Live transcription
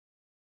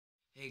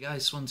Hey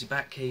guys, Swansea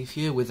Batcave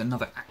here with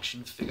another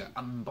action figure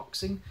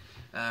unboxing.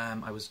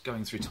 I was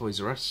going through Toys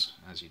R Us,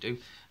 as you do,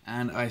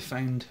 and I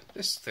found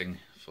this thing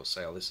for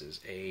sale. This is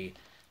move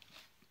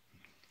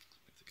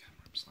the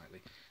camera up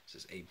slightly.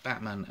 This is a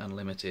Batman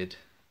Unlimited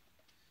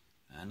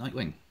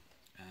Nightwing.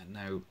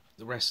 Now,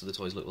 the rest of the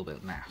toys look a little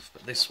bit naff,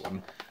 but this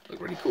one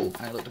looked really cool,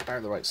 and it looked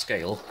about the right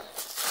scale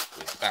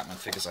with the Batman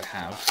figures I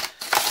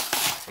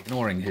have,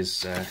 ignoring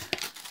his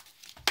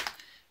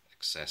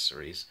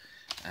accessories.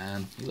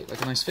 He looked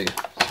like a nice figure,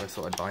 so I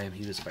thought I'd buy him.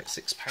 He was about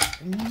 £6.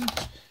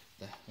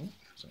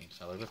 Something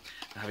fell over.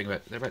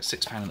 They're about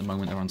 £6 at the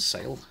moment. They're on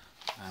sale.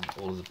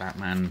 All of the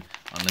Batman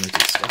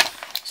Unlimited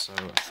stuff. So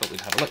I thought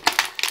we'd have a look,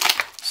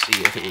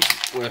 see if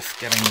it's worth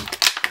getting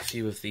a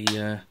few of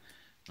the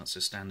not so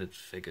standard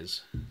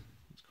figures.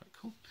 It's quite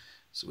cool.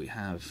 So we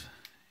have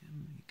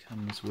him. He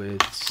comes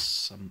with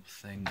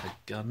something, a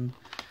gun,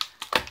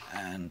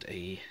 and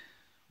a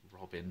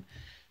Robin.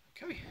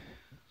 Okay,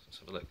 let's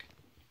have a look.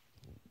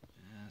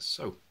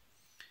 So,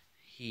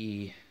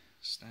 he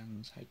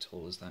stands, how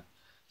tall is that?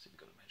 Let's see if we've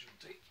got a measuring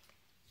tape.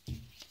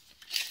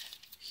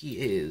 He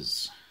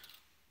is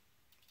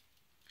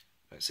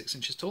about 6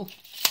 inches tall,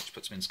 which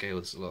puts him in scale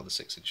with a lot of the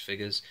 6-inch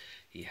figures.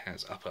 He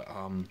has upper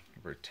arm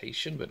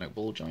rotation, but no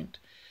ball joint.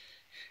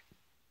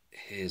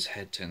 His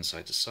head turns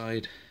side to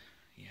side.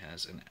 He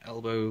has an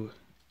elbow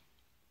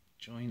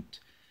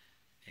joint,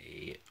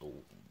 a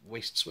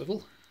waist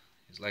swivel.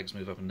 His legs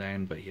move up and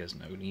down, but he has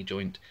no knee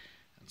joint.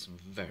 And some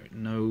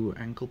no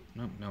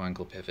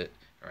ankle pivot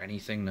or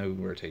anything, no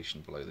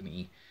rotation below the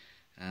knee,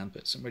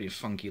 but some really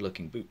funky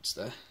looking boots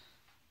there.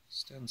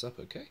 Stands up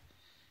okay.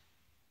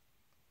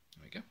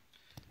 There we go.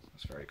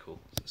 That's very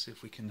cool. Let's see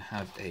if we can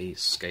have a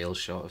scale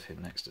shot of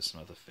him next to some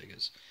other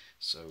figures.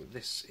 So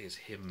this is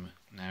him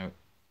now.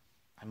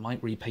 I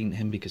might repaint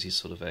him because he's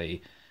sort of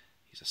he's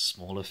a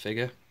smaller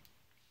figure.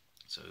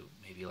 So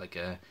maybe like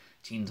a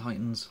Teen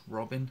Titans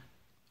Robin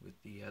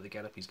with the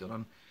getup he's got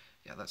on.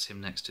 Yeah, that's him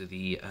next to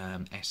the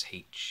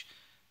SH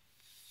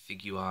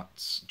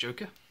Figuarts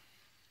Joker.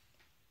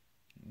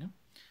 No,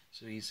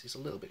 so he's a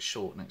little bit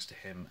short next to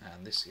him,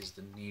 and this is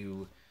the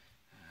new,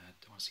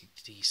 I want to see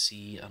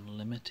DC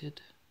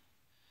Unlimited,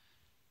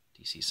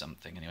 DC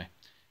something anyway.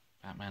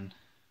 Batman.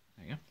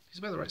 There you go. He's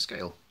about the right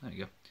scale. There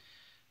you go.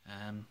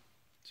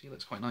 So he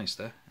looks quite nice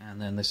there.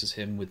 And then this is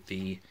him with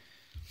the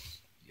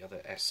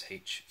other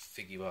SH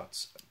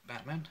Figuarts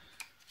Batman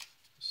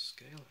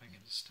scale. If I can get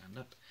him to stand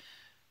up.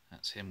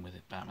 That's him with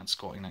it, Batman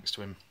squatting next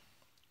to him.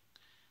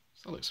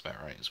 So that looks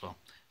about right as well.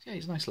 So yeah,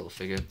 he's a nice little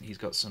figure. He's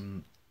got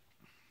some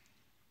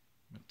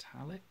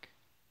metallic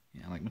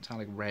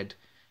red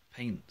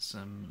paint,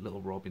 some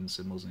little Robin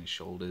symbols on his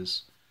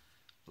shoulders,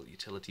 little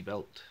utility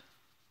belt.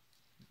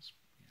 It's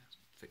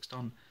fixed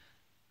on.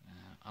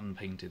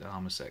 Unpainted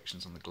armour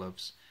sections on the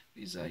gloves.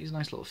 He's a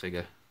nice little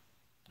figure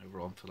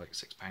overall for like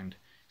 £6.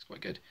 He's quite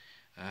good.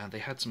 They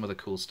had some other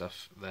cool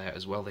stuff there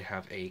as well. They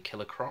have a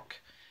Killer Croc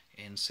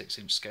in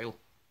 6-inch scale.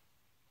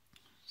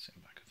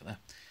 Sitting back over there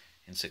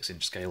in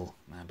 6-inch scale,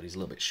 but he's a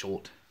little bit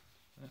short.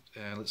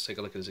 Let's take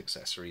a look at his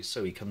accessories.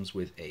 So he comes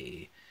with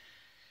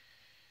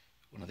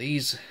one of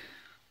these,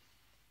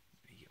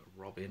 a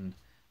Robin,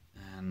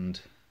 and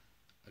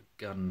a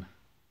gun.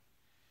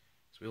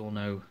 So we all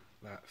know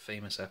that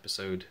famous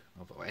episode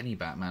of any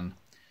Batman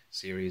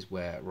series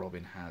where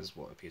Robin has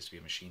what appears to be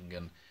a machine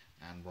gun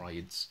and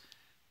rides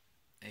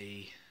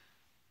a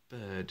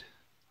bird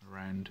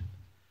around.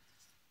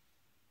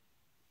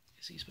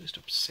 Is he supposed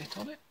to sit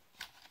on it?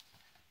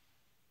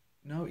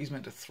 No, he's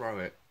meant to throw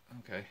it.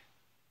 Okay.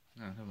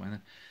 No, never mind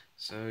then.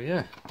 So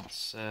yeah,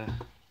 that's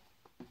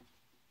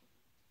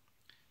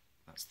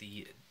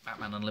the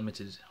Batman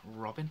Unlimited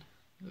Robin.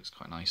 He looks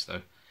quite nice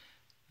though.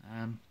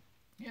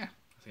 Yeah,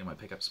 I think I might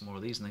pick up some more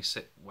of these, and they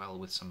sit well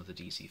with some of the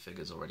DC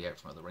figures already out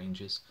from other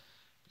ranges,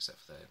 except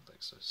for their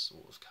like sort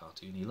of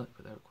cartoony look,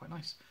 but they're quite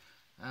nice.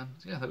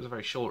 So yeah, that was a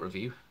very short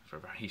review for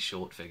a very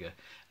short figure.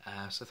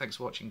 So thanks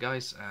for watching,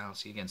 guys. I'll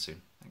see you again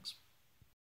soon. Thanks.